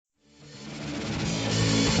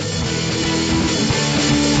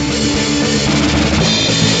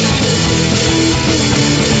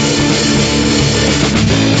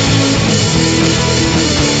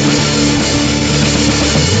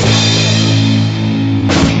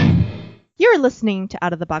listening to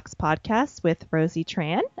Out of the Box podcast with Rosie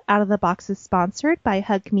Tran. Out of the Box is sponsored by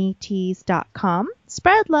HugMeTees.com.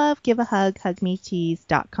 Spread love, give a hug,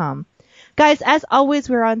 HugMeTees.com. Guys, as always,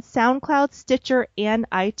 we're on SoundCloud, Stitcher, and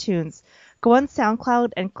iTunes. Go on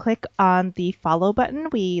SoundCloud and click on the follow button.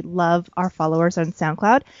 We love our followers on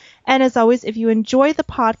SoundCloud. And as always, if you enjoy the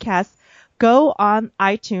podcast, go on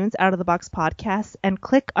iTunes, Out of the Box podcast, and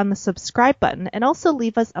click on the subscribe button and also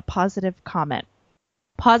leave us a positive comment.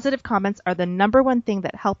 Positive comments are the number one thing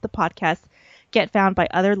that help the podcast get found by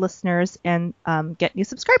other listeners and get new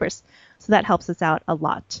subscribers. So that helps us out a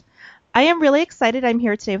lot. I am really excited. I'm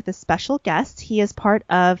here today with a special guest. He is part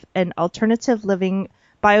of an alternative living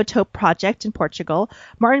biotope project in Portugal.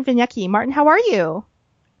 Martin Vignecchi. Martin, how are you?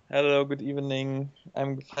 Hello, good evening.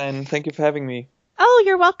 I'm fine. Thank you for having me. Oh,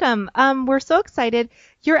 you're welcome. We're so excited.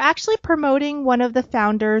 You're actually promoting one of the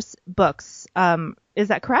founders' books. Is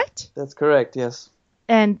that correct? That's correct, yes.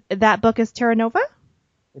 And that book is Terra Nova?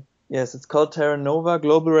 Yes, it's called Terra Nova,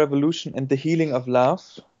 Global Revolution and the Healing of Love.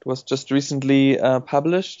 It was just recently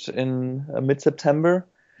published in mid-September.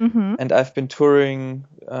 Mm-hmm. And I've been touring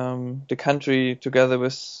the country together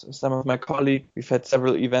with some of my colleagues. We've had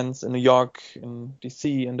several events in New York, in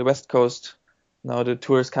DC, and the West Coast. Now the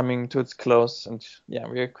tour is coming to its close, and yeah,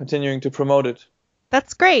 we are continuing to promote it.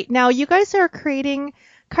 That's great. Now you guys are creating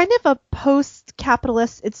kind of a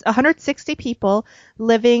post-capitalist. It's 160 people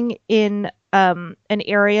living in an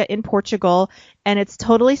area in Portugal, and it's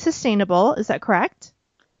totally sustainable. Is that correct?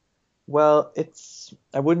 Well,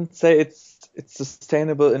 I wouldn't say it's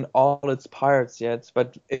sustainable in all its parts yet,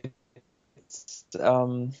 but it's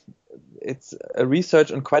a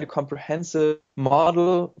research on quite a comprehensive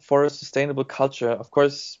model for a sustainable culture. Of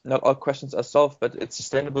course, not all questions are solved, but it's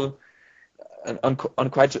sustainable on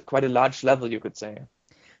quite a large level, you could say.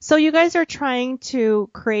 So you guys are trying to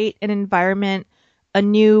create an environment, a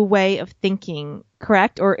new way of thinking,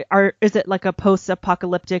 correct? Or is it like a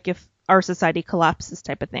post-apocalyptic if our society collapses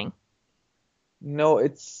type of thing? No,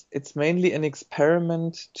 it's mainly an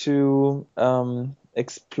experiment to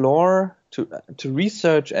explore, to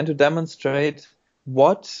research and to demonstrate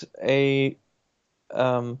what a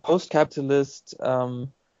post-capitalist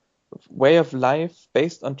way of life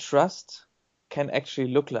based on trust can actually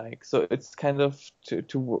look like. So it's kind of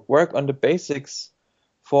to work on the basics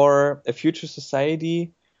for a future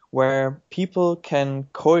society where people can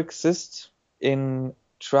coexist in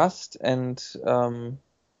trust and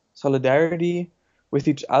solidarity with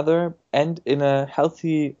each other and in a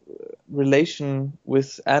healthy relation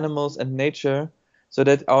with animals and nature, so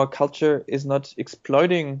that our culture is not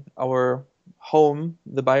exploiting our home,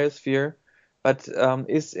 the biosphere, but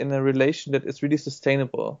is in a relation that is really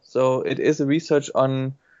sustainable. So it is a research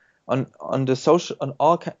on the social, on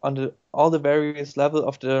all the various level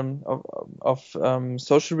of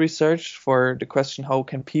social research for the question, how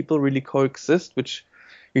can people really coexist, which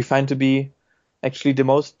we find to be actually the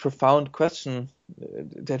most profound question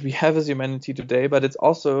that we have as humanity today. But it's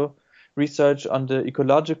also research on the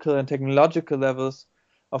ecological and technological levels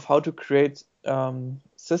of how to create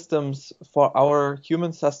systems for our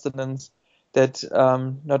human sustenance that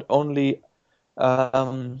not only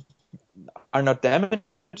are not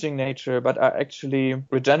damaging nature, but are actually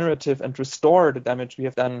regenerative and restore the damage we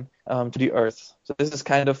have done to the earth. So this is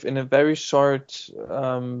kind of in a very short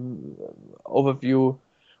overview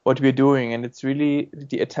what we're doing, and it's really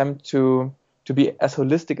the attempt to be as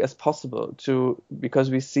holistic as possible, because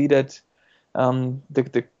we see that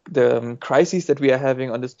the crises that we are having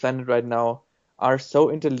on this planet right now are so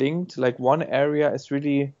interlinked. Like one area is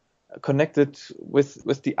really connected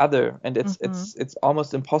with the other, and it's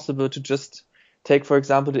almost impossible to just take, for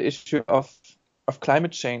example, the issue of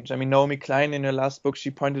climate change. I mean, Naomi Klein in her last book, she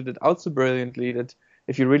pointed it out so brilliantly that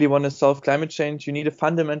if you really want to solve climate change, you need a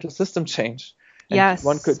fundamental system change. And yes,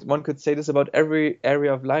 one could say this about every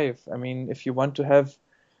area of life. I mean, if you want to have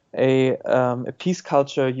a peace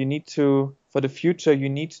culture, for the future, you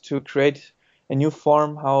need to create a new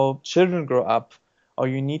form how children grow up, or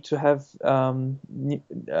you need to have a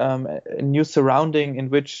new surrounding in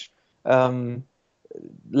which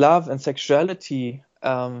love and sexuality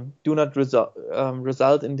do not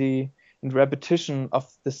result in the repetition of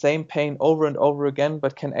the same pain over and over again,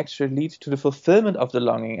 but can actually lead to the fulfillment of the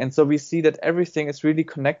longing. And so we see that everything is really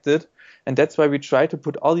connected, and that's why we try to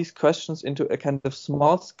put all these questions into a kind of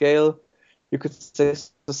small scale, you could say,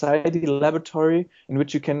 society laboratory in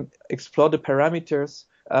which you can explore the parameters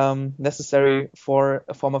necessary for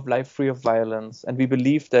a form of life free of violence. And we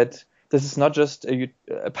believe that this is not just a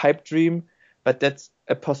pipe dream, but that's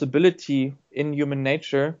a possibility in human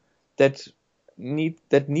nature that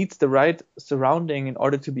needs the right surrounding in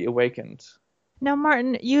order to be awakened. Now,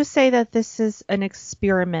 Martin, you say that this is an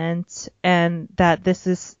experiment and that this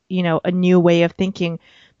is, a new way of thinking.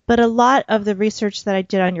 But a lot of the research that I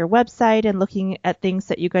did on your website and looking at things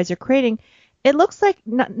that you guys are creating, it looks like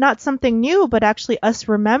not something new, but actually us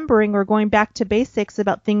remembering or going back to basics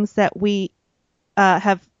about things that we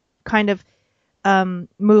have kind of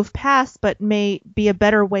moved past, but may be a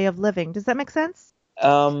better way of living. Does that make sense?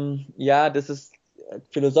 Yeah, this is a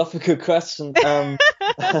philosophical question. I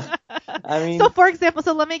So, mean, for example,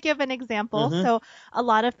 so let me give an example. mhm, So, a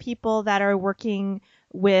lot of people that are working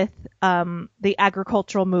with the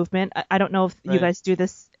agricultural movement, I don't know if you right. guys do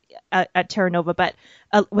this at Terra Nova, but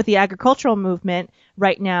with the agricultural movement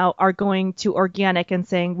right now are going to organic and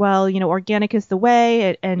saying, well, organic is the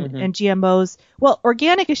way Mhm, and GMOs. Well,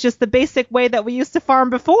 organic is just the basic way that we used to farm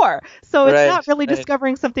before. So it's right, not really right.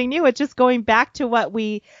 discovering something new. It's just going back to what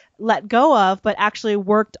we let go of, but actually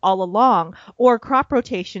worked all along, or crop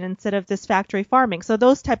rotation instead of this factory farming. So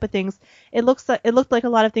those type of things, it looked like a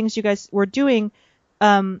lot of things you guys were doing,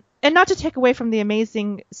 and not to take away from the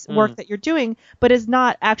amazing work Mm, that you're doing, but is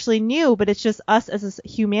not actually new, but it's just us as a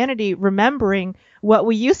humanity remembering what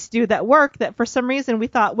we used to do that worked that for some reason we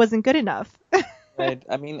thought wasn't good enough. right.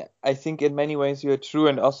 I mean, I think in many ways you're true,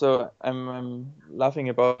 and also I'm laughing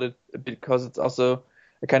about it because it's also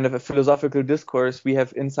a kind of a philosophical discourse we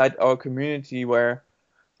have inside our community where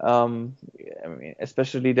Um, I mean,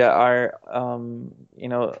 especially there are,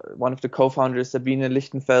 one of the co-founders, Sabine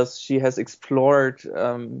Lichtenfels, she has explored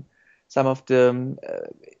some of the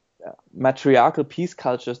matriarchal peace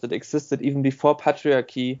cultures that existed even before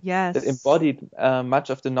patriarchy that Yes. embodied much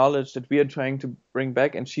of the knowledge that we are trying to bring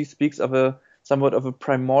back. And she speaks of a somewhat of a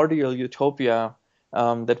primordial utopia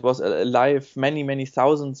that was alive many, many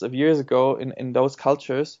thousands of years ago in those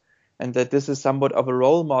cultures, and that this is somewhat of a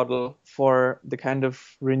role model for the kind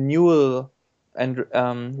of renewal and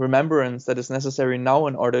remembrance that is necessary now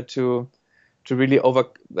in order to really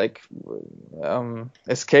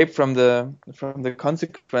escape from the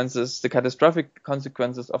consequences, the catastrophic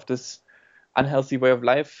consequences of this unhealthy way of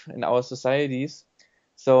life in our societies.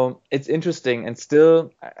 So it's interesting, and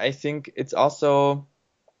still I think it's also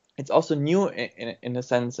new in a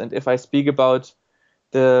sense. And if I speak about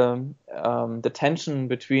the tension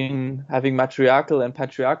between having matriarchal and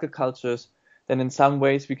patriarchal cultures, then in some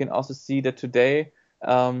ways we can also see that today,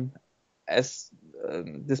 as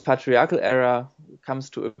this patriarchal era comes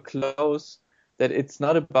to a close, that it's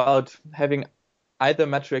not about having either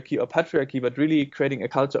matriarchy or patriarchy, but really creating a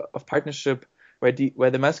culture of partnership where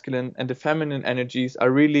the masculine and the feminine energies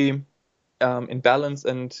are really in balance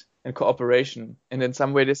and cooperation. And in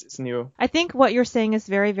some way, this is new. I think what you're saying is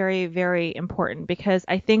very, very, very important because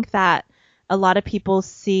I think that a lot of people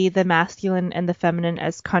see the masculine and the feminine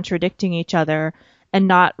as contradicting each other and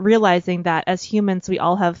not realizing that as humans, we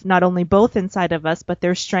all have not only both inside of us, but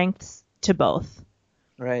there's strengths to both.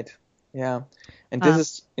 Right. Yeah. And this Um,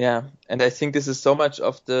 is, yeah. And I think this is so much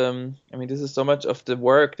of this is so much of the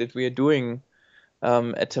work that we are doing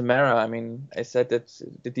at Tamara. I mean, I said that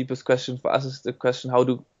the deepest question for us is the question, how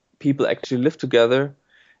do people actually live together?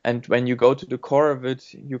 And when you go to the core of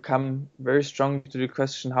it, you come very strongly to the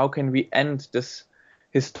question, how can we end this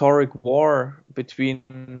historic war between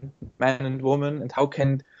man and woman? And how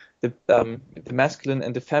can the masculine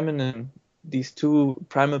and the feminine, these two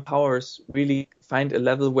primal powers, really find a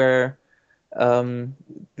level where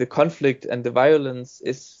the conflict and the violence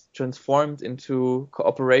is transformed into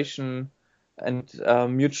cooperation and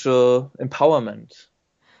mutual empowerment.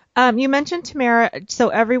 you mentioned Tamara, so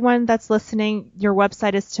everyone that's listening, your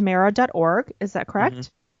website is tamara.org. Is that Hmm.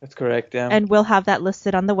 correct? That's correct, yeah. And we'll have that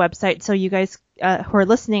listed on the website so you guys who are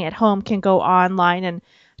listening at home can go online and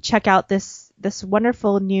check out this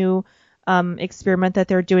wonderful new experiment that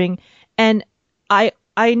they're doing. And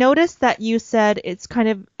I noticed that you said it's kind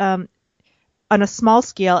of on a small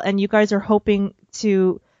scale, and you guys are hoping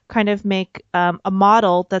to kind of make a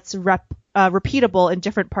model that's repeatable in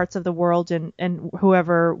different parts of the world, and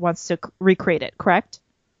whoever wants to recreate it. Correct?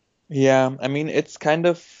 Yeah, I mean, it's kind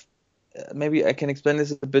of, maybe I can explain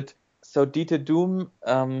this a bit. So Dieter Doom,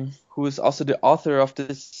 who is also the author of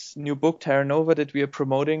this new book, Terra Nova, that we are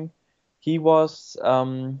promoting, he was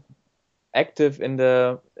active in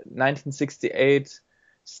the 1968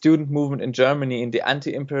 student movement in Germany in the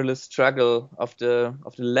anti-imperialist struggle of the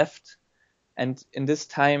left. And in this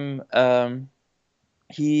time,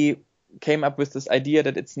 he came up with this idea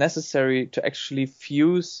that it's necessary to actually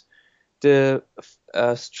fuse the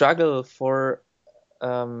struggle for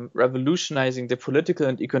revolutionizing the political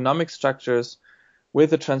and economic structures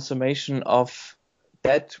with the transformation of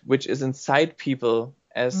that which is inside people,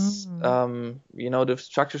 as Mm. the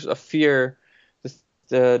structures of fear, the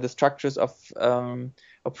the structures of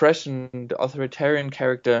oppression, the authoritarian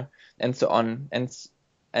character, and so on.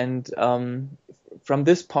 And from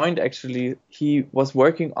this point, actually, he was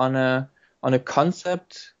working on a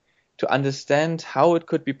concept to understand how it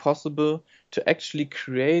could be possible to actually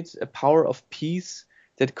create a power of peace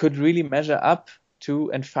that could really measure up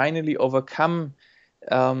to and finally overcome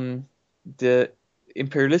the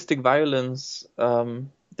imperialistic violence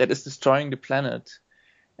that is destroying the planet.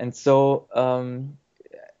 And so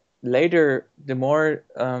later, the more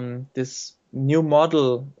this new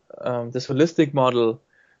model, this holistic model,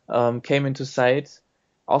 came into sight,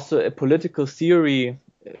 also a political theory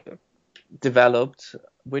developed,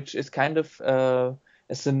 which is kind of a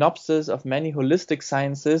synopsis of many holistic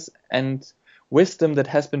sciences and wisdom that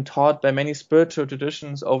has been taught by many spiritual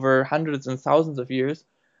traditions over hundreds and thousands of years,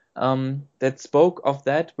 that spoke of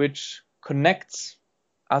that which connects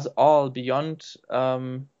us all beyond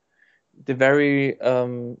the very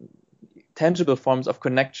tangible forms of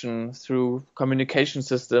connection through communication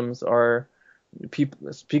systems or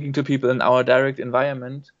people speaking to people in our direct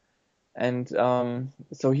environment. And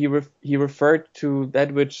so he referred to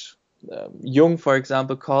that which Jung, for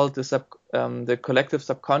example, called the collective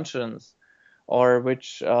subconscious, or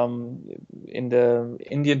which in the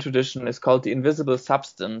Indian tradition is called the invisible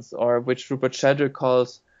substance, or which Rupert Sheldrake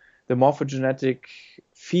calls the morphogenetic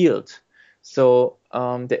field. So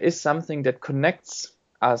there is something that connects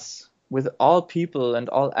us with all people and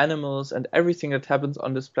all animals and everything that happens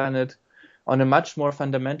on this planet on a much more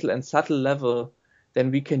fundamental and subtle level than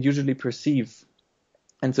we can usually perceive.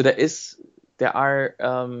 And so there are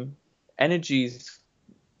energies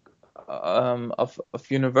of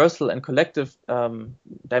universal and collective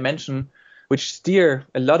dimension which steer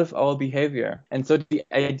a lot of our behavior. And so the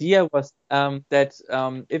idea was that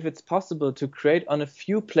if it's possible to create on a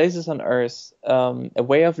few places on Earth a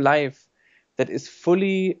way of life that is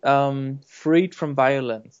fully freed from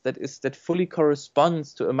violence, that fully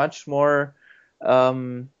corresponds to a much more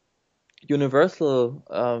universal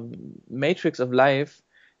matrix of life,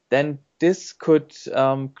 then this could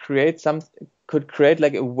create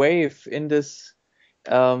like a wave in this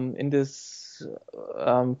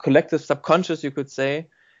collective subconscious, you could say,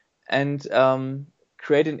 and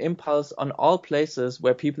create an impulse on all places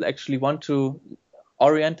where people actually want to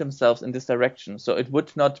orient themselves in this direction. So it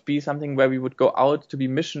would not be something where we would go out to be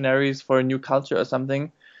missionaries for a new culture or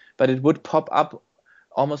something, but it would pop up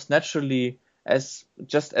almost naturally, as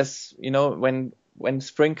when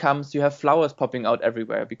spring comes, you have flowers popping out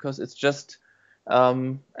everywhere, because it's just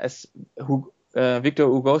as Victor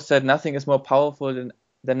Hugo said, nothing is more powerful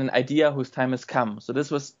than an idea whose time has come. So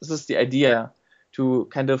this is the idea, to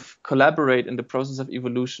kind of collaborate in the process of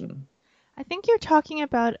evolution. I think you're talking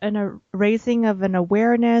about a raising of an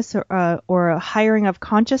awareness or a hiring of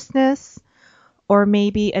consciousness, or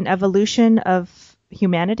maybe an evolution of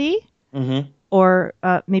humanity, or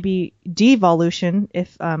maybe devolution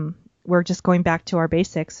if we're just going back to our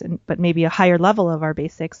basics, but maybe a higher level of our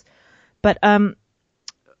basics. But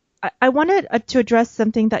I wanted to address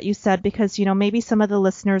something that you said, because maybe some of the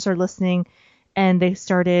listeners are listening and they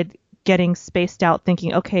started getting spaced out,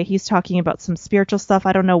 thinking, okay, he's talking about some spiritual stuff,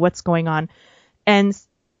 I don't know what's going on. And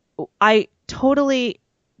I totally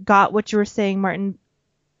got what you were saying, Martin,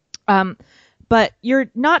 but you're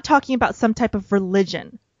not talking about some type of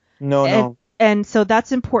religion. No. And so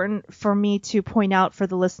that's important for me to point out for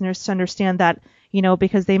the listeners to understand that,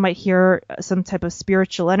 because they might hear some type of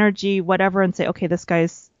spiritual energy, whatever, and say, okay, this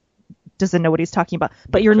guy's doesn't know what he's talking about.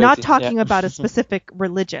 But you're not talking about a specific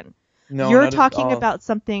religion. No, you're not talking at all. about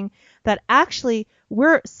something that actually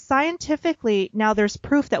we're scientifically, now there's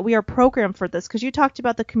proof that we are programmed for this, because you talked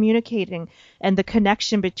about the communicating and the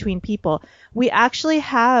connection between people. We actually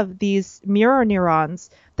have these mirror neurons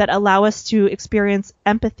that allow us to experience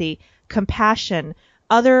empathy, compassion,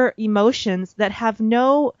 other emotions that have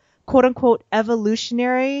no quote unquote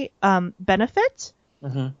evolutionary benefit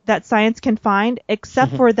that science can find,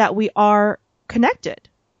 except for that we are connected.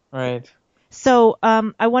 Right. So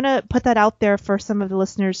I want to put that out there for some of the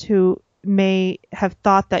listeners who may have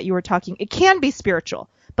thought that you were talking. It can be spiritual,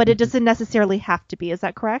 but it doesn't necessarily have to be. Is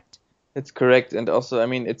that correct? It's correct. And also, I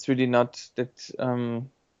mean, it's really not that,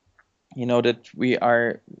 that we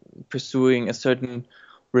are pursuing a certain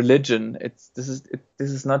religion. This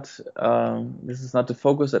is not the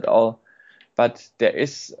focus at all. But there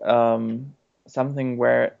is something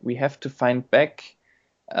where we have to find back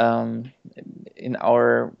in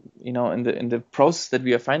our, in the process that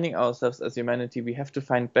we are finding ourselves as humanity. We have to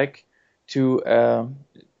find back to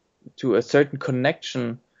a certain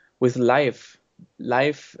connection with life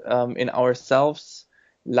in ourselves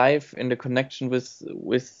life, in the connection with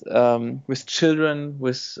children,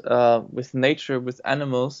 with nature, with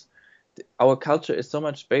animals. Our culture is so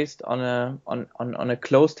much based on a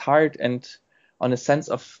closed heart and on a sense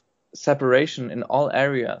of separation in all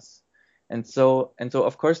areas. And so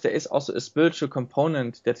of course there is also a spiritual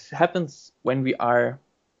component that happens when we are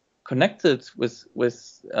connected with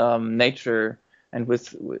nature and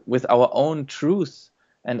with our own truth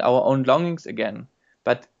and our own longings again.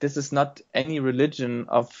 But this is not any religion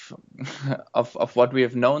of of what we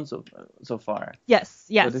have known so far. Yes,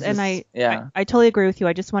 So yes, this and is, yeah, I totally agree with you.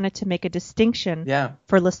 I just wanted to make a distinction yeah,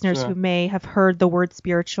 for listeners sure. who may have heard the word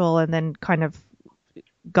spiritual and then kind of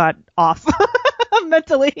got off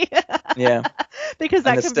mentally. Yeah, Because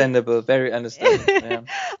that can be. understandable, very understandable. Yeah.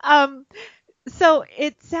 um, so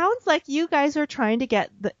it sounds like you guys are trying to get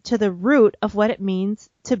to the root of what it means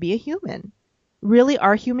to be a human, really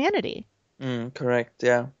our humanity. Correct.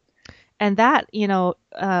 Yeah. And that,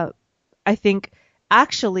 I think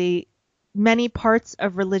actually many parts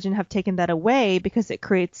of religion have taken that away because it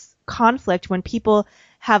creates conflict when people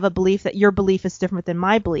have a belief that your belief is different than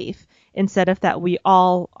my belief, instead of that we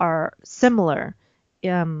all are similar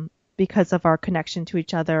because of our connection to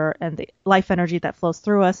each other and the life energy that flows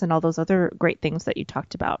through us and all those other great things that you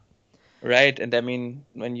talked about. Right, and I mean,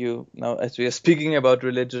 when you now, as we are speaking about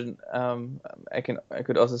religion, I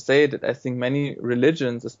could also say that I think many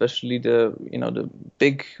religions, especially the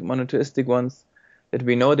big monotheistic ones that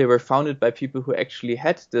we know, they were founded by people who actually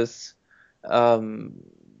had this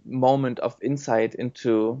moment of insight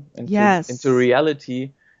into Yes.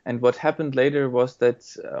 reality. And what happened later was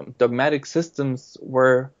that dogmatic systems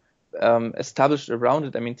were established around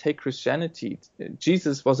it. I mean, take Christianity.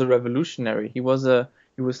 Jesus was a revolutionary. He was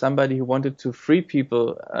somebody who wanted to free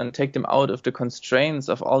people and take them out of the constraints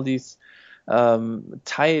of all these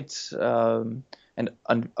tight and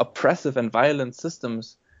oppressive and violent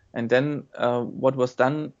systems. And then what was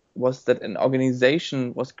done was that an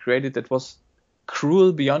organization was created that was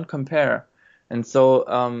cruel beyond compare. And so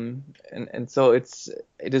so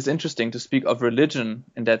it is interesting to speak of religion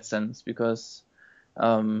in that sense, because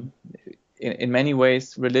in many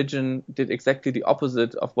ways, religion did exactly the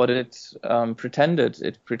opposite of what it pretended.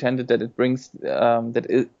 It pretended that it brings,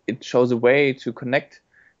 that it shows a way to connect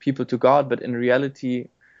people to God, but in reality,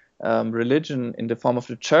 religion in the form of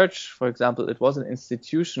the church, for example, it was an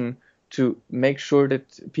institution to make sure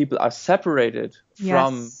that people are separated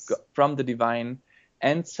Yes. from the divine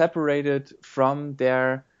and separated from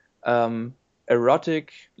their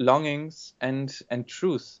erotic longings and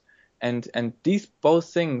truth. And these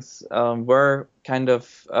both things were kind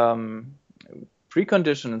of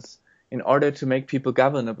preconditions in order to make people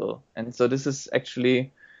governable. And so this is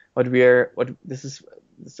actually this is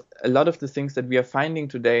a lot of the things that we are finding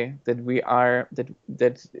today,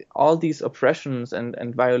 that all these oppressions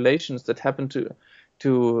and violations that happened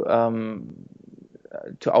to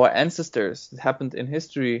our ancestors, that happened in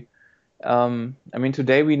history. I mean,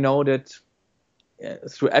 today we know that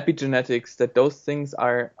through epigenetics, that those things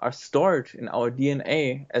are stored in our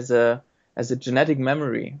DNA as a genetic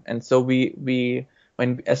memory. And so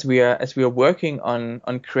as we are working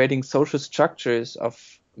on creating social structures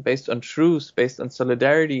based on truth, based on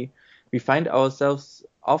solidarity, we find ourselves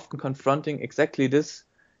often confronting exactly this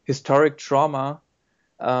historic trauma.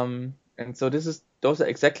 And so those are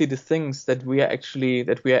exactly the things that we are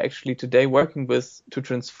actually today working with to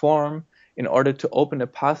transform, in order to open a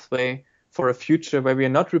pathway for a future where we are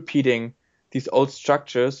not repeating these old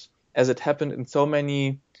structures, as it happened in so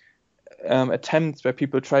many attempts where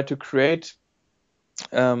people try to create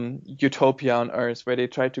utopia on Earth, where they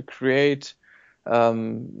try to create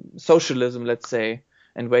socialism, let's say,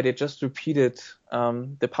 and where they just repeated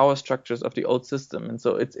the power structures of the old system. And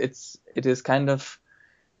so it is kind of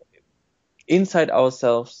inside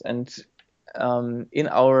ourselves and in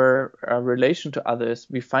our relation to others,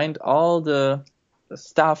 we find all the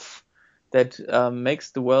stuff that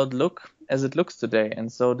makes the world look as it looks today. And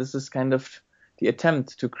so this is kind of the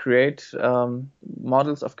attempt to create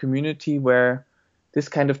models of community where this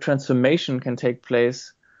kind of transformation can take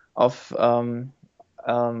place of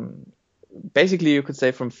basically, you could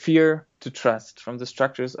say, from fear to trust, from the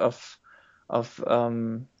structures of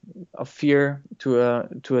fear to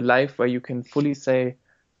a life where you can fully say,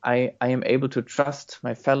 I am able to trust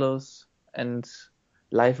my fellows and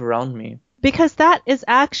life around me. Because that is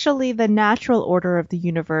actually the natural order of the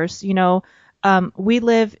universe. We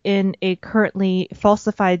live in a currently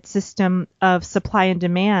falsified system of supply and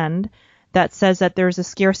demand that says that there's a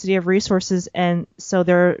scarcity of resources, and so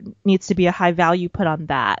there needs to be a high value put on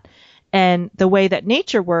that. And the way that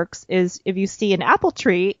nature works is, if you see an apple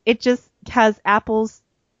tree, it just has apples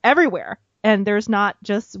everywhere. and there's not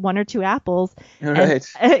just one or two apples. Right.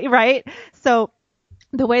 And, right? So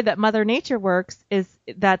the way that Mother Nature works is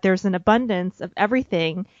that there's an abundance of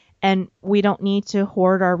everything, and we don't need to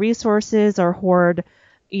hoard our resources or hoard,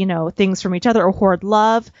 things from each other or hoard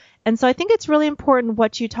love. And so I think it's really important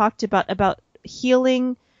what you talked about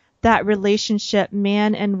healing that relationship,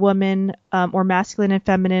 man and woman, or masculine and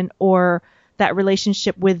feminine, or that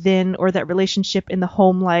relationship within, or that relationship in the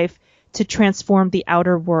home life, to transform the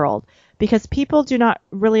outer world. Because people do not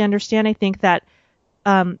really understand, I think, that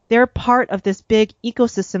they're part of this big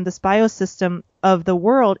ecosystem, this biosystem of the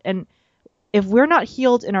world. And if we're not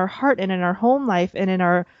healed in our heart and in our home life and in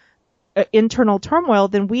our internal turmoil,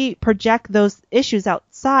 then we project those issues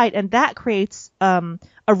outside, and that creates a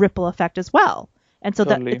ripple effect as well. And so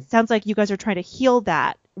Totally. that it sounds like you guys are trying to heal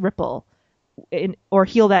that ripple or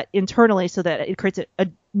heal that internally so that it creates a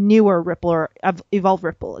newer ripple or evolved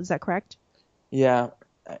ripple. Is that correct? Yeah.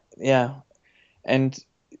 And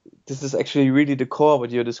this is actually really the core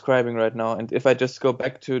what you're describing right now. And if I just go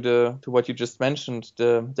back to what you just mentioned,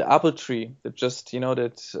 the apple tree that just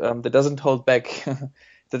that doesn't hold back,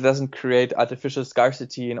 that doesn't create artificial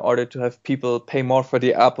scarcity in order to have people pay more for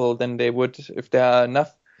the apple than they would if there are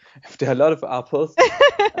a lot of apples.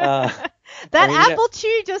 That apple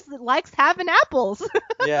tree just likes having apples.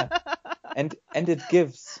 Yeah, and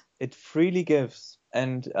it freely gives,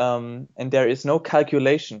 and there is no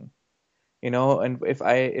calculation. And if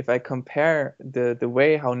I compare the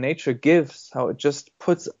way how nature gives, how it just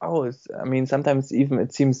puts out, I mean, sometimes even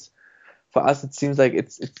it seems like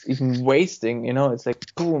it's even wasting, it's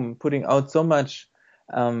like boom, putting out so much.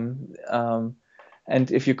 And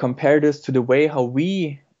if you compare this to the way how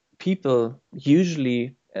we people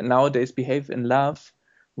usually nowadays behave in love,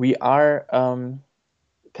 we are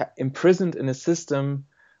imprisoned in a system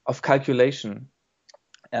of calculation.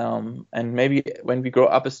 And maybe when we grow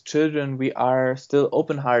up as children, we are still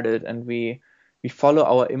open-hearted, and we follow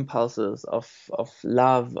our impulses of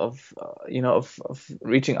love, of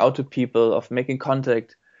reaching out to people, of making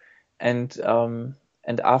contact, and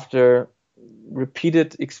after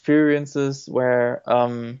repeated experiences where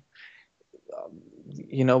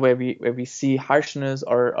where we see harshness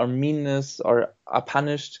or meanness or are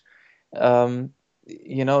punished,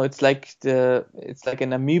 it's like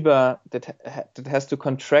an amoeba that has to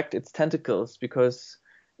contract its tentacles because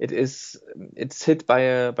it's hit by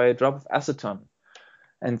a drop of acetone.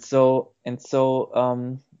 And so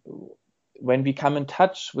when we come in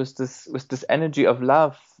touch with this energy of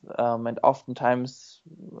love, and oftentimes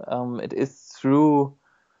it is through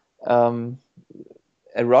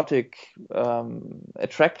erotic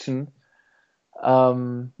attraction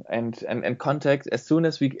and contact, as soon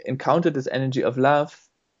as we encounter this energy of love,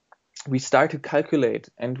 we start to calculate,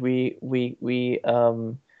 and we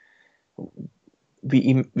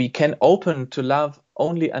can open to love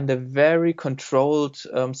only under very controlled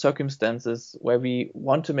circumstances, where we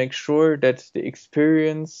want to make sure that the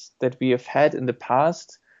experience that we have had in the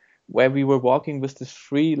past, where we were walking with this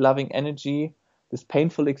free, loving energy, this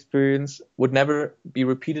painful experience would never be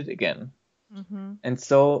repeated again. Mm-hmm. And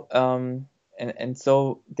so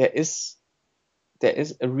there is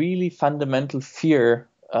a really fundamental fear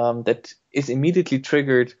that is immediately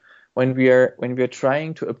triggered when we are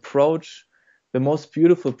trying to approach the most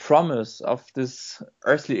beautiful promise of this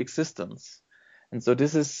earthly existence. And so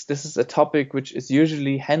this is a topic which is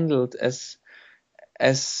usually handled as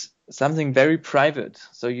something very private.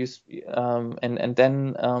 So and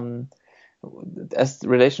then as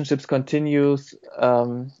relationships continues,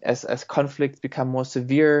 as conflicts become more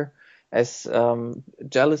severe, as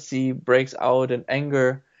jealousy breaks out and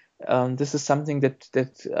anger, this is something that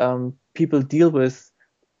people deal with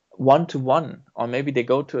one-to-one, or maybe they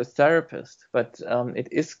go to a therapist, but it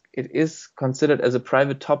is considered as a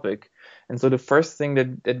private topic. And so the first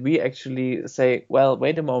thing that we actually say, well,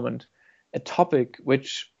 wait a moment, a topic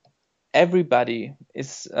which everybody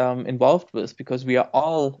is involved with, because we are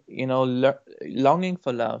all longing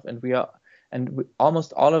for love, and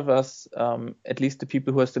almost all of us, at least the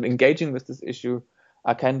people who are still engaging with this issue,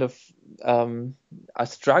 are kind of are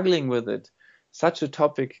struggling with it. Such a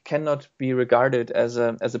topic cannot be regarded as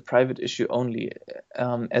a private issue only,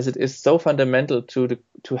 as it is so fundamental to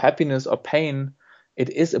happiness or pain. It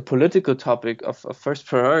is a political topic of first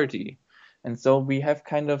priority, and so we have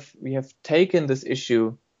taken this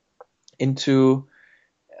issue into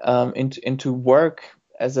work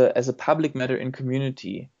as a public matter in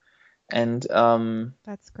community, and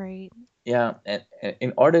that's great. Yeah, and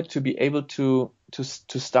in order to be able to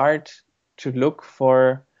start to look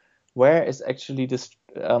for where is actually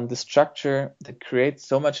the structure that creates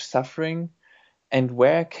so much suffering, and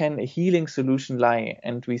where can a healing solution lie?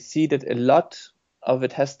 And we see that a lot of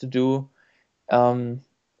it has to do in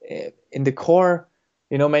the core.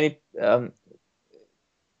 Many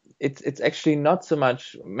it's actually not so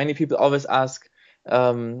much. Many people always ask,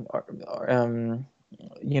 what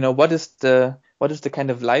is the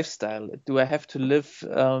kind of lifestyle? Do I have to live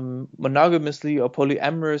monogamously or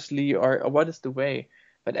polyamorously, or what is the way?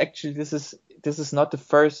 But actually, this is not the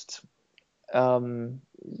first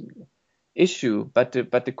issue. But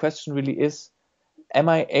the question really is: am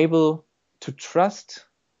I able to trust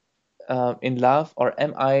in love, or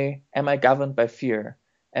am I governed by fear?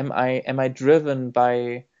 Am I driven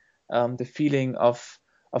by the feeling of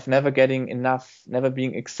never getting enough, never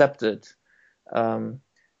being accepted? And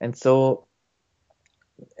so,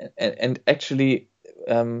 and actually,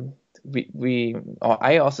 I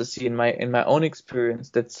also see in my own experience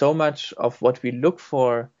that so much of what we look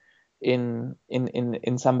for in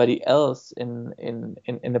somebody else, in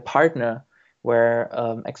a partner,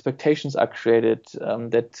 where expectations are created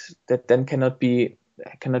that then cannot be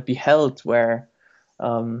held, where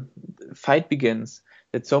fight begins.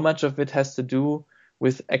 That so much of it has to do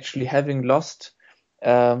with actually having lost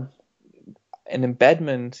an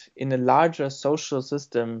embedment in a larger social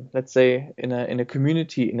system, let's say in a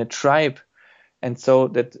community, in a tribe. And so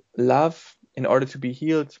that love, in order to be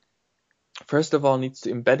healed, first of all needs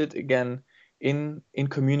to embed it again in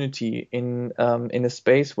community, in a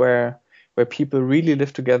space where people really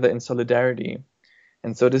live together in solidarity.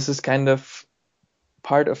 And so this is kind of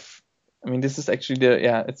part of, this is actually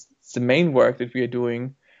it's the main work that we are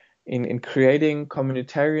doing in creating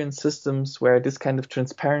communitarian systems where this kind of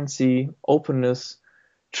transparency, openness,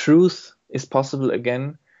 truth is possible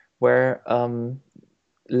again, where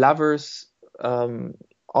lovers,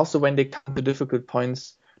 also when they come to difficult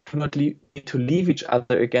points, do not need to leave each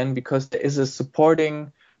other again, because there is a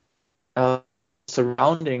supporting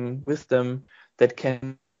surrounding with them that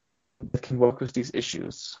can work with these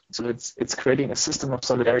issues. So it's creating a system of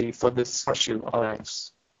solidarity for this issue of our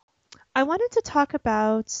lives. I wanted to talk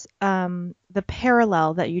about the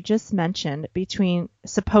parallel that you just mentioned between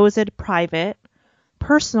supposed private,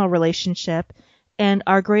 personal relationship and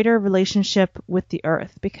our greater relationship with the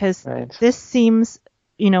earth, because this seems,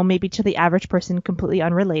 maybe to the average person completely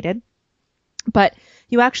unrelated. But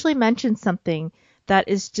you actually mentioned something that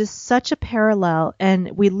is just such a parallel,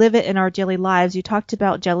 and we live it in our daily lives. You talked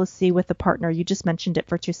about jealousy with a partner. You just mentioned it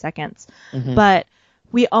for 2 seconds. Mm-hmm. But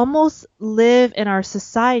we almost live in our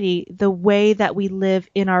society the way that we live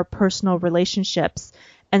in our personal relationships.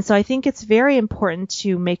 And so I think it's very important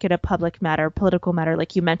to make it a public matter, political matter,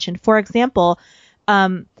 like you mentioned. For example,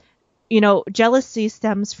 jealousy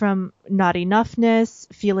stems from not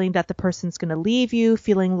enoughness, feeling that the person's going to leave you,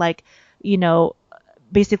 feeling like,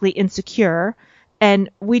 basically insecure. And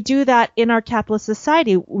we do that in our capitalist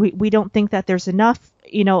society. We don't think that there's enough,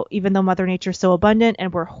 even though Mother Nature is so abundant,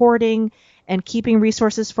 and we're hoarding and keeping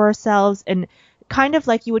resources for ourselves, and kind of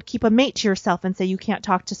like you would keep a mate to yourself and say you can't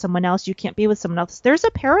talk to someone else, you can't be with someone else. There's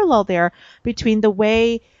a parallel there between the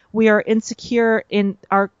way we are insecure in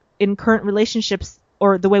current relationships,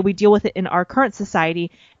 or the way we deal with it in our current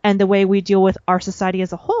society, and the way we deal with our society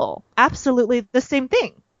as a whole. Absolutely the same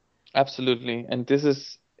thing. Absolutely. And this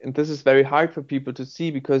is very hard for people to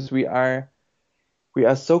see, because we are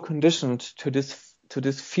so conditioned to this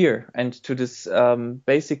fear and to this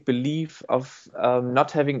basic belief of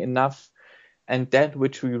not having enough, and that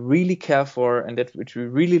which we really care for and that which we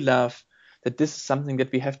really love, that this is something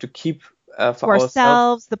that we have to keep for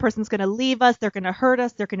ourselves. The person's going to leave us, they're going to hurt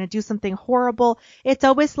us, they're going to do something horrible. It's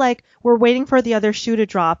always like we're waiting for the other shoe to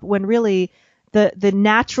drop, when really the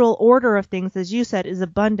natural order of things, as you said, is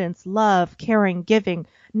abundance, love, caring, giving.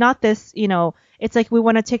 Not this, it's like we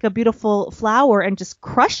want to take a beautiful flower and just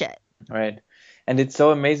crush it. Right. And it's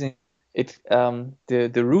so amazing.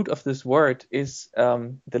 The root of this word is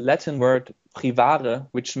the Latin word privare,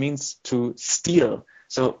 which means to steal.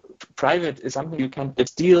 So private is something you can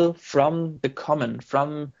steal from the common,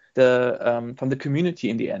 from the community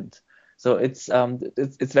in the end. So it's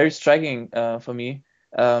very striking for me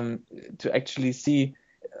to actually see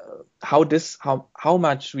how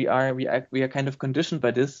much we are kind of conditioned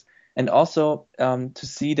by this. And also to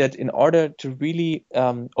see that in order to really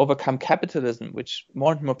overcome capitalism, which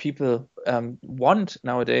more and more people want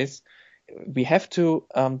nowadays, we have to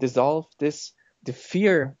dissolve the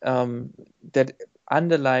fear that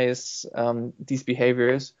underlies these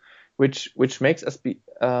behaviors, which makes us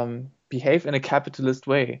behave in a capitalist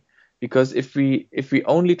way. Because if we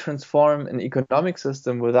only transform an economic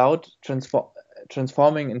system without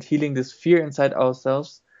transforming and healing this fear inside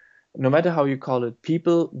ourselves, no matter how you call it,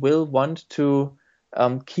 people will want to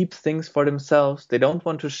keep things for themselves. They don't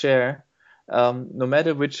want to share, no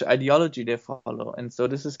matter which ideology they follow. And so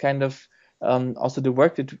this is kind of also the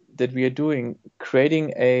work that we are doing,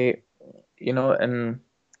 creating an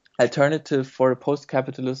alternative for a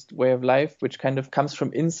post-capitalist way of life, which kind of comes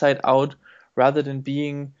from inside out rather than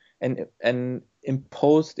being an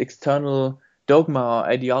imposed external dogma or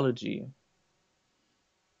ideology.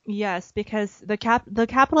 Yes, because the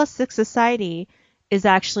capitalistic society is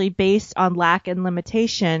actually based on lack and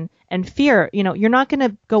limitation and fear. You're not going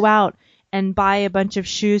to go out and buy a bunch of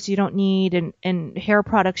shoes you don't need and hair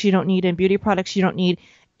products you don't need and beauty products you don't need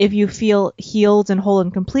if you feel healed and whole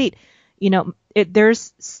and complete.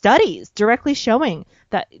 There's studies directly showing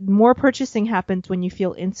that more purchasing happens when you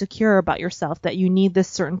feel insecure about yourself, that you need this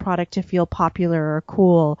certain product to feel popular or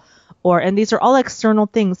cool, and these are all external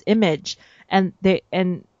things, image, and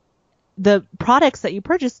the products that you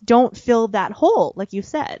purchase don't fill that hole, like you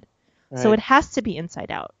said. Right. So it has to be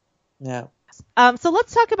inside out. Yeah. So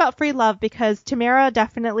let's talk about free love, because Tamara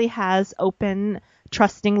definitely has open,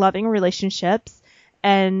 trusting, loving relationships.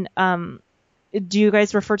 And do you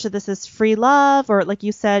guys refer to this as free love, or like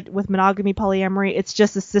you said with monogamy, polyamory, it's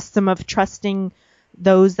just a system of trusting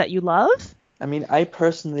those that you love? I mean, I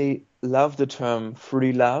personally love the term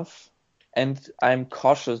free love, and I'm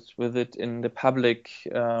cautious with it in the public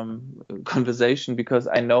conversation, because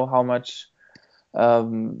I know how much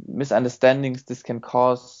misunderstandings this can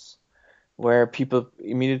cause, where people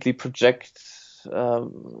immediately project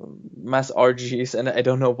mass orgies and I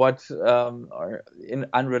don't know what, or in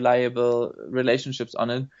unreliable relationships on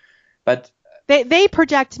it. But they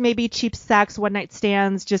project maybe cheap sex, one night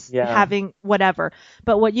stands, just having whatever.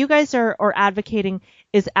 But what you guys are advocating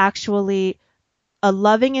is actually a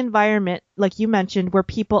loving environment, like you mentioned, where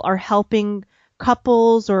people are helping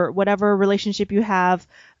couples or whatever relationship you have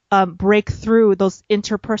break through those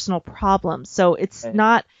interpersonal problems. So it's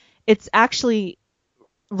not, it's actually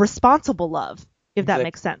responsible love, if that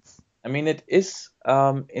makes sense. I mean, it is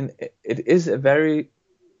a very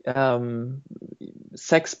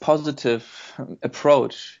sex positive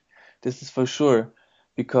approach. This is for sure,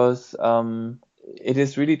 because it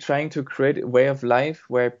is really trying to create a way of life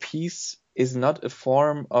where peace is not a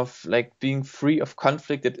form of like being free of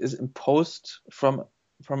conflict that is imposed from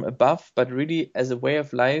above, but really as a way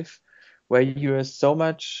of life where you are so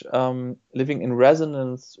much living in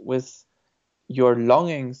resonance with your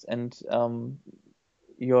longings and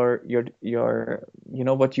your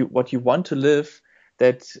what you want to live,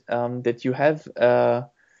 that you have a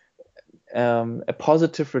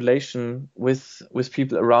positive relation with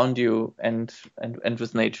people around you and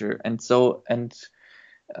with nature, and so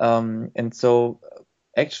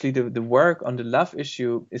actually the work on the love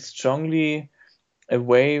issue is strongly a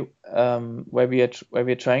way where we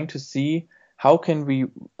are trying to see how can we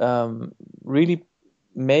really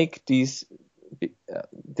make these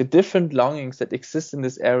the different longings that exist in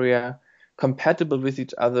this area compatible with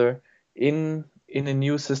each other in a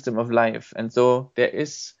new system of life. And so there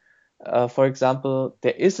is, for example,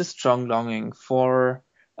 there is a strong longing for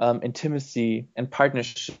intimacy and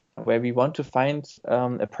partnership, where we want to find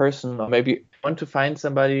a person, or maybe want to find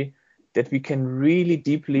somebody that we can really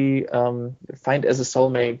deeply find as a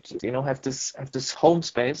soulmate, have this home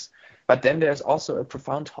space. But then there's also a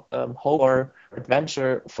profound hope or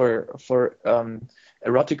adventure for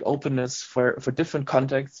erotic openness for different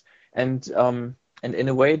contexts, and in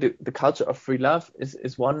a way the culture of free love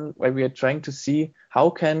is one where we are trying to see how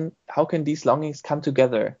can these longings come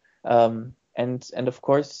together, and of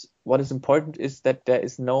course what is important is that there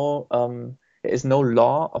is no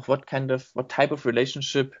law of what type of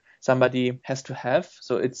relationship somebody has to have.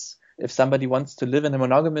 So it's, if somebody wants to live in a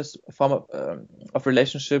monogamous form of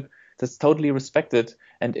relationship, that's totally respected.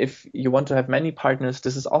 And if you want to have many partners,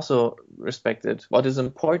 this is also respected. What is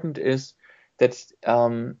important is that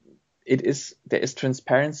there is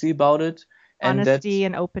transparency about it, and honesty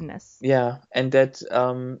and openness. Yeah, and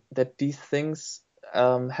that these things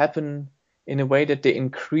happen in a way that they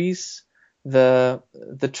increase the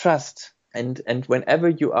trust, and whenever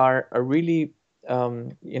you are really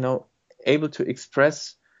able to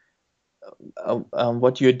express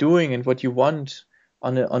what you're doing and what you want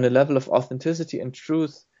on a level of authenticity and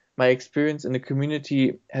truth, my experience in the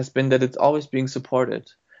community has been that it's always being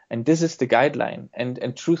supported. And this is the guideline,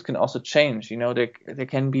 and truth can also change. There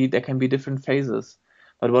can be different phases,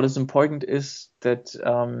 but what is important is that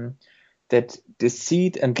that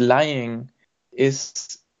deceit and lying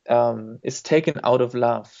is taken out of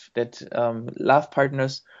love. That love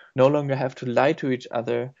partners no longer have to lie to each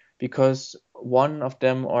other because one of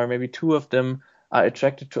them or maybe two of them are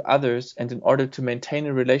attracted to others, and in order to maintain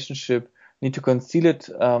a relationship need to conceal it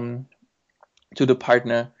to the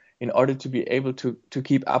partner in order to be able to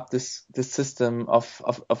keep up this system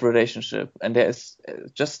of relationship. And there is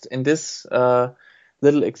just in this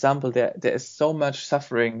little example, there is so much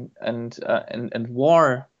suffering and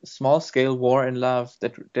war, small scale war in love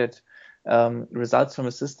that results from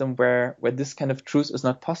a system where this kind of truth is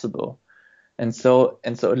not possible. And so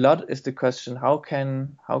a lot is the question: how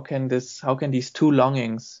can these two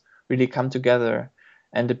longings really come together?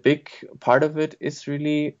 And a big part of it is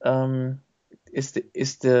really is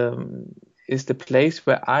the place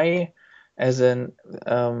where I, as an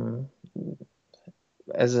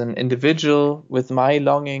individual with my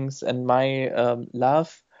longings and my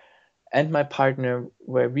love, and my partner,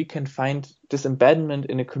 where we can find this embedment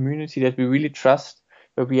in a community that we really trust,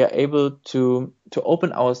 where we are able to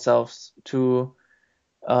open ourselves to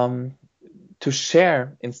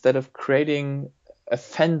share, instead of creating a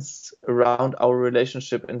fence around our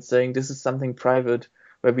relationship and saying this is something private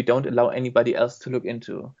where we don't allow anybody else to look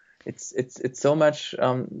into. It's so much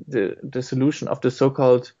the solution of the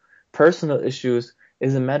so-called personal issues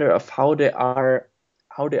is a matter of how they are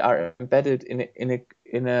embedded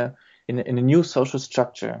in a new social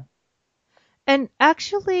structure. And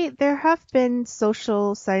actually, there have been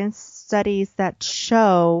social science studies that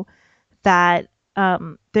show that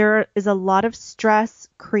there is a lot of stress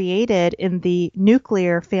created in the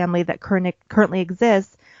nuclear family that currently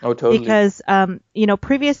exists. Oh, totally. Because,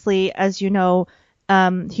 previously, as you know,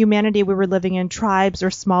 humanity, we were living in tribes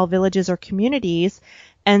or small villages or communities.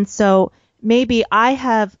 And so maybe I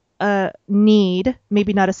have a need,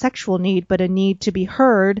 maybe not a sexual need, but a need to be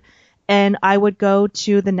heard. And I would go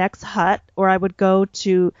to the next hut, or I would go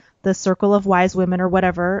to the circle of wise women or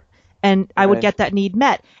whatever, and I would get that need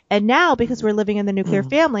met. And now, because we're living in the nuclear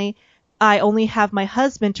family, I only have my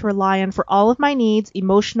husband to rely on for all of my needs,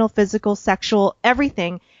 emotional, physical, sexual,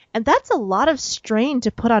 everything. And that's a lot of strain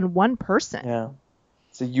to put on one person. Yeah.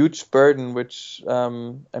 It's a huge burden, which,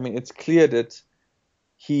 it's clear that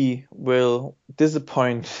he will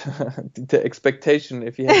disappoint the expectation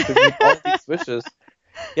if he has to meet all these wishes.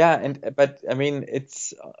 Yeah, but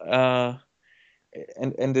it's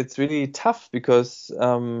and it's really tough because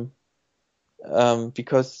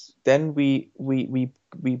then we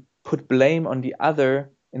put blame on the other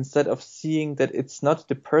instead of seeing that it's not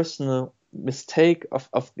the personal mistake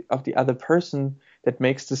of the other person that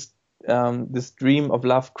makes this dream of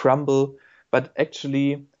love crumble, but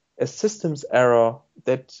actually a systems error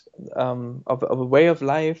that of a way of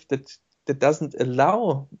life that doesn't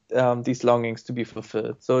allow these longings to be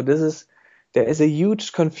fulfilled. So there is a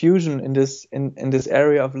huge confusion in this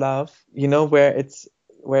area of love, where it's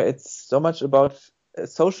so much about a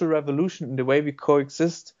social revolution in the way we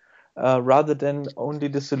coexist, rather than only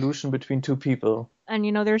the solution between two people. And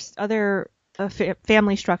there's other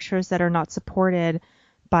family structures that are not supported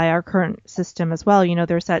by our current system as well.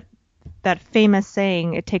 There's that famous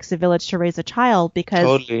saying, "It takes a village to raise a child," because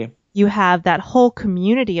totally. You have that whole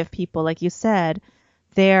community of people, like you said,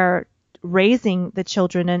 they're raising the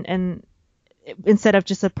children, and instead of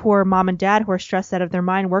just a poor mom and dad who are stressed out of their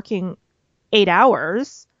mind working 8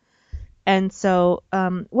 hours. And so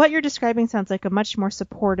what you're describing sounds like a much more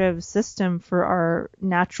supportive system for our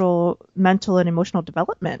natural mental and emotional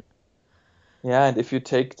development. Yeah, and if you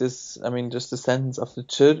take this, just the sentence of the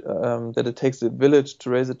that it takes a village to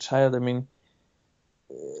raise a child,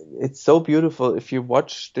 it's so beautiful if you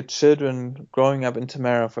watch the children growing up in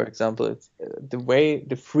Tamara, for example. It's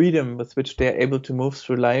the freedom with which they are able to move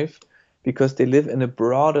through life, because they live in a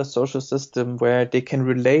broader social system where they can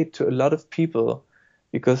relate to a lot of people,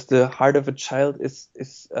 because the heart of a child is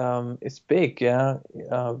big. Yeah,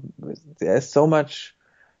 there's so much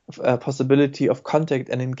possibility of contact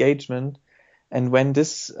and engagement. And when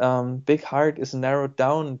this big heart is narrowed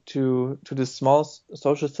down to the small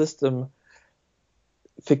social system,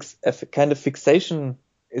 a kind of fixation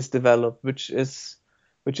is developed, which is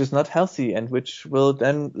not healthy, and which will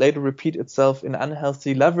then later repeat itself in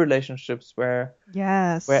unhealthy love relationships where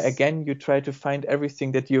again you try to find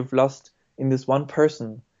everything that you've lost in this one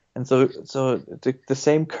person. And so the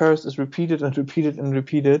same curse is repeated and repeated and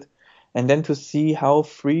repeated. And then to see how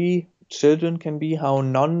free children can be, how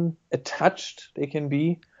non-attached they can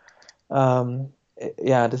be,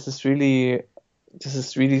 this is really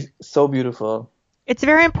so beautiful. It's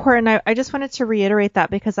very important. I just wanted to reiterate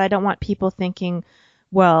that, because I don't want people thinking,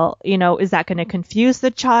 well, is that going to confuse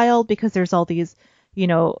the child because there's all these,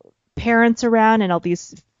 parents around and all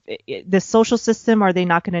this social system? Are they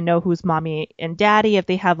not going to know who's mommy and daddy if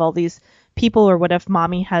they have all these people? Or what if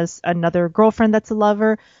mommy has another girlfriend that's a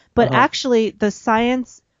lover? But actually, the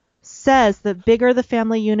science says the bigger the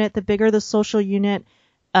family unit, the bigger the social unit,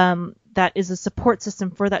 that is a support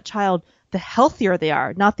system for that child, the healthier they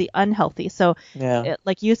are, not the unhealthy. So,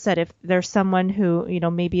 like you said, if there's someone who,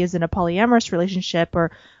 maybe is in a polyamorous relationship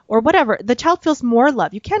or whatever, the child feels more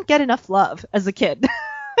love. You can't get enough love as a kid.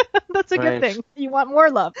 That's a good thing. You want more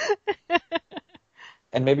love.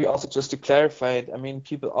 And maybe also just to clarify it, I mean,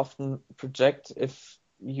 people often project, if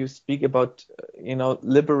you speak about,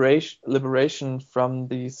 liberation from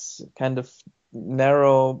these kind of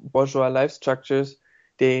narrow bourgeois life structures,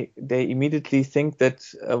 they immediately think that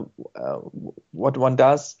what one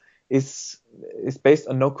does is based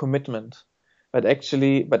on no commitment. But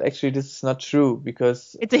actually, this is not true,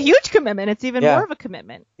 because it's a huge commitment. It's even more of a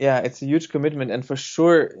commitment. Yeah, it's a huge commitment, and for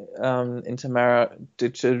sure, in Tamara, the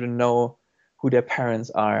children know who their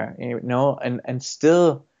parents are, and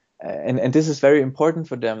still, and this is very important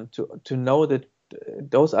for them to know that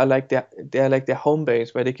those are like their home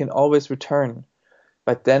base where they can always return.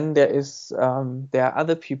 But then there are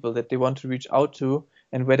other people that they want to reach out to,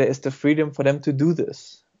 and where there is the freedom for them to do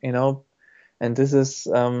this, and this is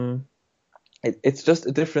it's just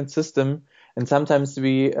a different system. And sometimes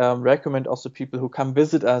we recommend also people who come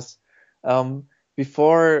visit us,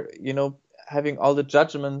 before having all the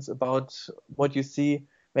judgments about what you see,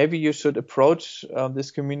 maybe you should approach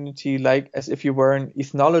this community like as if you were an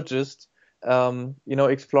ethnologist,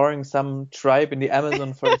 exploring some tribe in the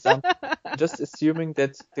Amazon, for example, just assuming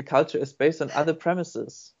that the culture is based on other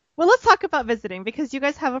premises. Well, let's talk about visiting, because you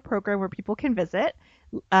guys have a program where people can visit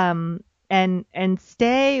and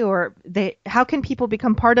stay, or how can people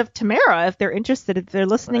become part of Tamara if they're interested, if they're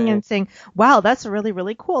listening and saying, wow, that's really,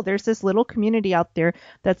 really cool. There's this little community out there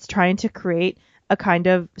that's trying to create a kind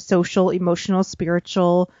of social, emotional,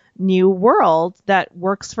 spiritual new world that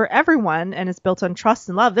works for everyone and is built on trust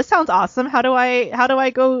and love. This sounds awesome. How do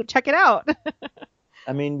I go check it out?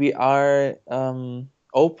 I mean, we are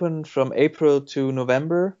open from April to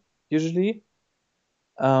November usually.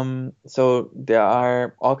 So there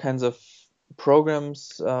are all kinds of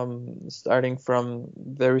programs, starting from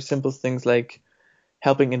very simple things like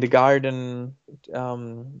helping in the garden,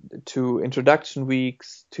 to introduction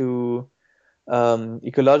weeks, to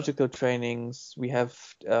ecological trainings. We have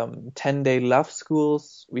 10-day love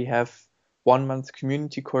schools. We have 1-month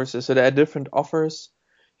community courses. So there are different offers.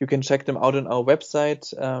 You can check them out on our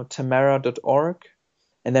website, tamara.org.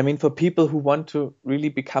 And I mean, for people who want to really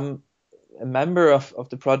become a member of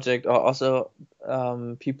the project, or also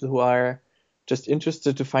people who are just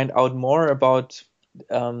interested to find out more about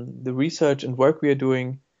the research and work we are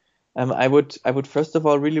doing, I would first of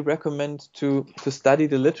all really recommend to study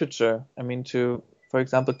the literature. I mean, for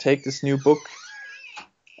example, take this new book,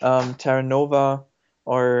 Terra Nova,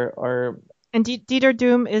 or and Dieter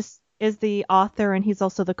Doom is the author, and he's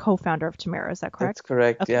also the co-founder of Tamara. Is that correct? That's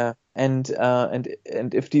correct. Okay. Yeah. And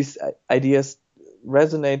if these ideas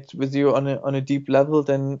resonate with you on a deep level,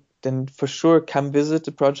 then for sure come visit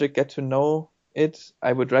the project, get to know it.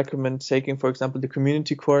 I would recommend taking, for example, the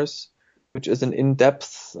community course, which is an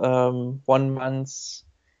in-depth 1 month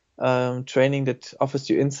training that offers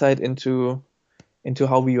you insight into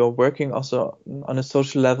how we are working also on a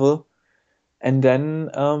social level. And then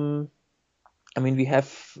I mean, we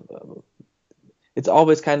have it's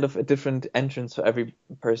always kind of a different entrance for every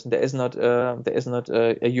person. There is not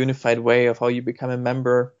a unified way of how you become a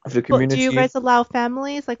member of the community. But do you guys allow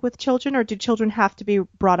families, like with children, or do children have to be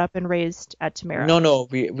brought up and raised at Tamara? No,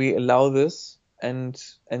 we allow this, and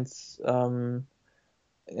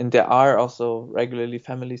there are also regularly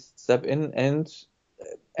families step in, and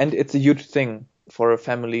it's a huge thing for a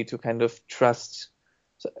family to kind of trust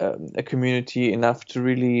a community enough to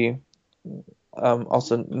really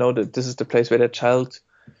also know that this is the place where their child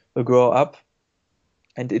will grow up.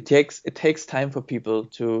 And it takes time for people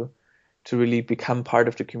to really become part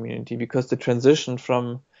of the community, because the transition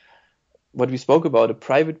from what we spoke about, a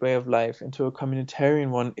private way of life, into a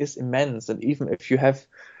communitarian one is immense. And even if you have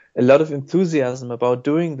a lot of enthusiasm about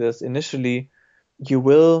doing this initially, you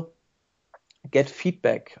will get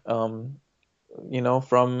feedback, from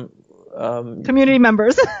community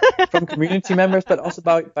members, but also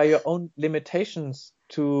by your own limitations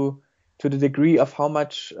to the degree of how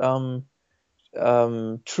much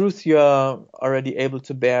truth you are already able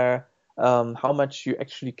to bear, how much you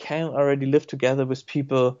actually can already live together with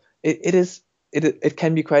people. It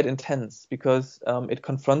can be quite intense, because it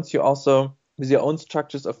confronts you also with your own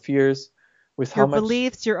structures of fears, with your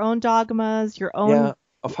beliefs, your own dogmas, your own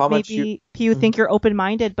of how much you think you're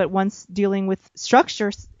open-minded, but once dealing with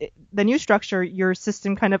structures, the new structure, your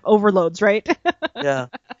system kind of overloads, right? Yeah.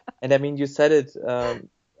 And I mean, you said it,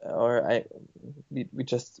 we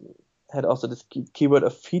just had also this keyword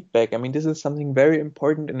of feedback. I mean, this is something very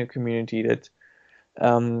important in a community, that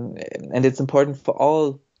And it's important for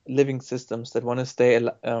all living systems that want to stay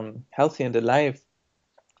healthy and alive,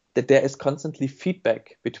 that there is constantly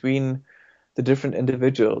feedback between the different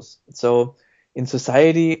individuals. So in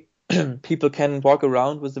society, people can walk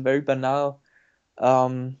around with a very banal,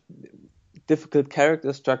 difficult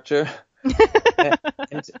character structure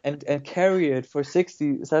and carry it for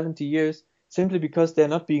 60, 70 years simply because they're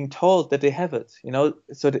not being told that they have it.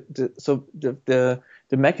 So the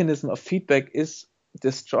mechanism of feedback is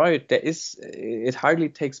destroyed. It hardly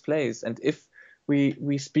takes place. And if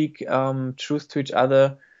we speak truth to each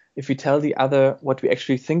other, if we tell the other what we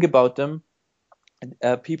actually think about them,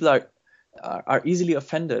 people are easily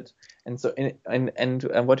offended. And so and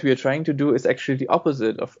what we are trying to do is actually the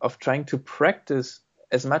opposite of trying to practice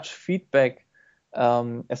as much feedback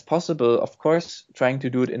as possible. Of course, trying to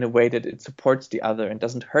do it in a way that it supports the other and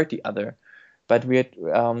doesn't hurt the other. But we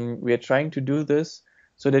are trying to do this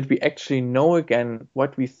so that we actually know again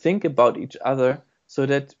what we think about each other, so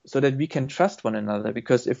that we can trust one another.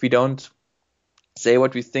 Because if we don't say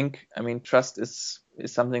what we think, I mean, trust is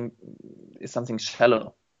something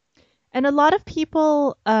shallow. And a lot of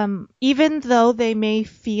people, even though they may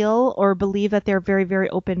feel or believe that they're very, very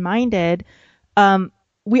open-minded,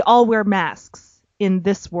 we all wear masks in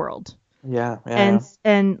this world. Yeah.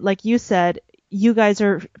 And like you said, you guys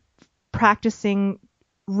are practicing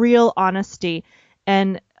real honesty.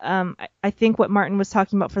 And I think what Martin was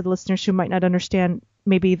talking about, for the listeners who might not understand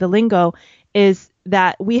maybe the lingo, is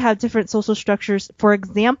that we have different social structures. For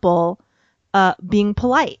example, being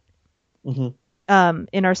polite. Mm-hmm.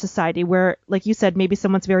 In our society, where, like you said, maybe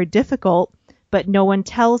someone's very difficult, but no one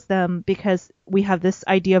tells them because we have this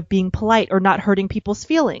idea of being polite or not hurting people's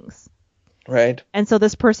feelings. Right. And so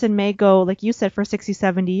this person may go, like you said, for 60,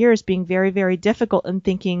 70 years being very, very difficult and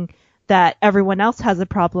thinking that everyone else has a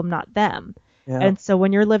problem, not them. Yeah. And so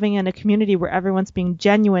when you're living in a community where everyone's being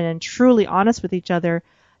genuine and truly honest with each other,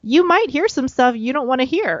 you might hear some stuff you don't want to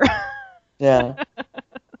hear. Yeah.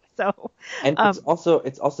 So, and it's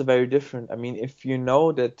also very different. I mean, if you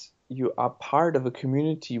know that you are part of a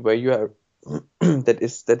community where you are that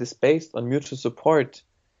is based on mutual support,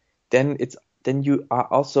 then you are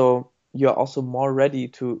also more ready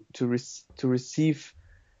to receive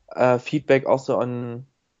feedback also on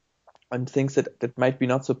things that might be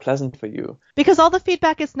not so pleasant for you. Because all the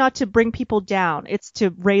feedback is not to bring people down; it's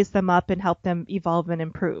to raise them up and help them evolve and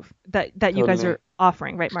improve. That totally. You guys are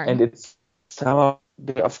offering, right, Martin? And it's somehow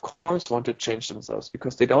they of course want to change themselves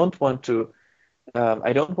because they don't want to.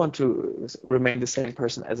 I don't want to remain the same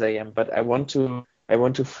person as I am, but I want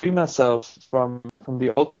to free myself from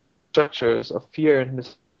the old structures of fear and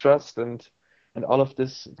mistrust and all of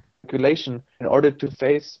this regulation in order to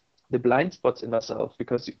face the blind spots in myself.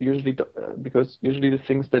 Because usually the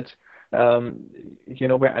things that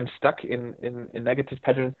where I'm stuck in negative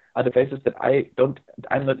patterns are the places that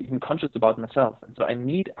I'm not even conscious about myself. And so I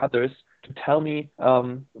need others to tell me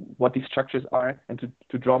what these structures are and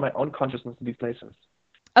to draw my own consciousness to these places.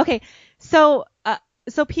 Okay, so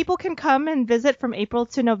people can come and visit from April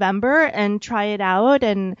to November and try it out,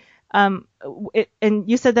 and and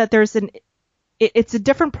you said that it's a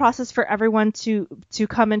different process for everyone to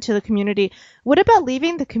come into the community. What about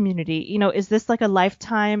leaving the community? Is this like a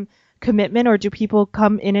lifetime commitment, or do people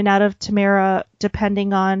come in and out of Tamara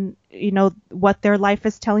depending on what their life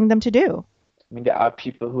is telling them to do? I mean, there are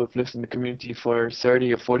people who have lived in the community for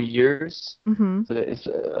 30 or 40 years, so there is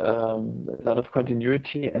a lot of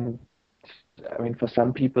continuity. And I mean, for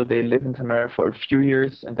some people, they live in Tamara for a few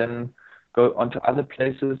years and then go on to other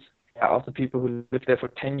places. There are also people who live there for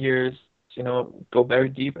 10 years, go very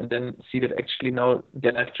deep and then see that actually now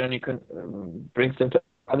their life journey brings them to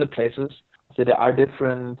other places. So there are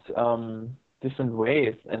different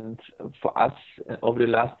ways. And for us, over the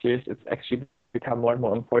last years, it's actually become more and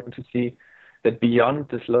more important to see that beyond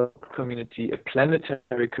this local community, a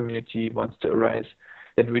planetary community wants to arise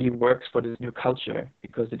that really works for this new culture,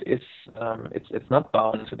 because it is it's not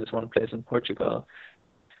bound to this one place in Portugal,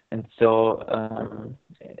 and so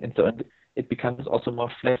it becomes also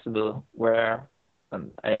more flexible, where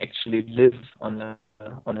I actually live on a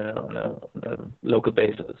local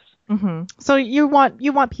basis. Mm-hmm. So you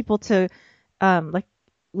want people to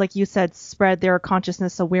like you said, spread their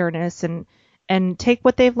consciousness awareness and take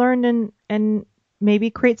what they've learned and maybe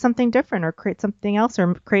create something different, or create something else,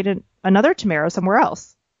 or create another Tamara somewhere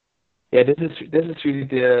else. Yeah, this is really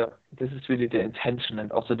the intention,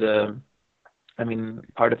 and also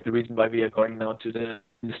part of the reason why we are going now to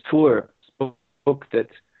this tour book, that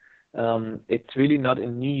it's really not a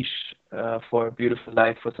niche for a beautiful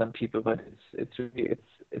life for some people, but it's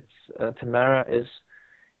Tamara is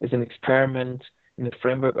an experiment in the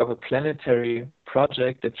framework of a planetary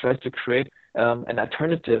project that tries to create an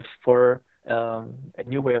alternative for a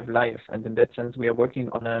new way of life. And in that sense, we are working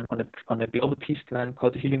on a global peace plan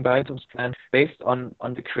called the Healing Biotopes Plan, based on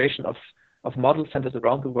the creation of model centers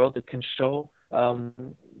around the world that can show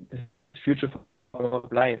the future form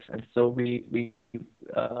of life. And so we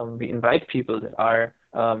invite people that are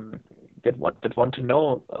that want to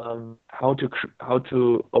know how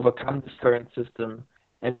to overcome this current system,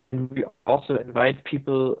 and we also invite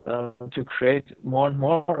people to create more and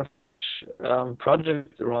more of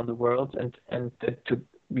projects around the world, and that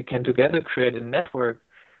we can together create a network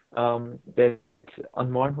that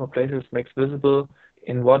on more and more places makes visible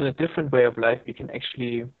in what a different way of life we can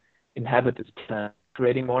actually inhabit this planet,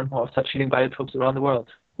 creating more and more of such healing biotopes around the world.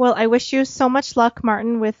 Well, I wish you so much luck,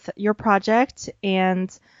 Martin, with your project.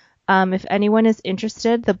 And if anyone is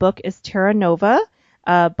interested, the book is Terra Nova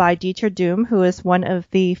by Dieter Doom, who is one of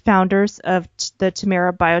the founders of the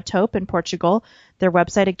Temera Biotope in Portugal. Their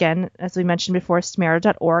website, again, as we mentioned before, is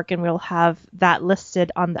temera.org, and we'll have that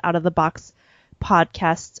listed on the Out of the Box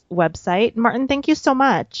podcast website. Martin, thank you so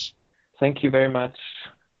much. Thank you very much.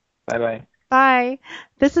 Bye-bye. Bye.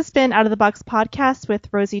 This has been Out of the Box podcast with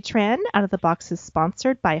Rosie Tran. Out of the Box is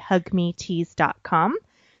sponsored by hugmetees.com.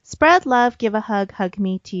 Spread love, give a hug,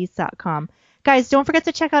 hugmetees.com. Guys, don't forget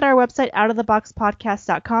to check out our website,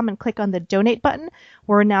 outoftheboxpodcast.com, and click on the donate button.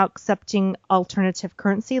 We're now accepting alternative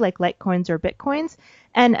currency like Litecoins or Bitcoins.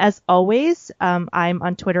 And as always, I'm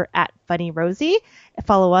on Twitter at FunnyRosie.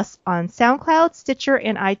 Follow us on SoundCloud, Stitcher,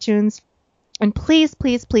 and iTunes. And please,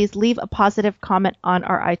 please, please leave a positive comment on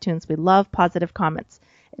our iTunes. We love positive comments.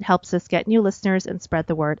 It helps us get new listeners and spread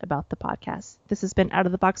the word about the podcast. This has been Out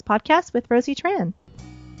of the Box Podcast with Rosie Tran.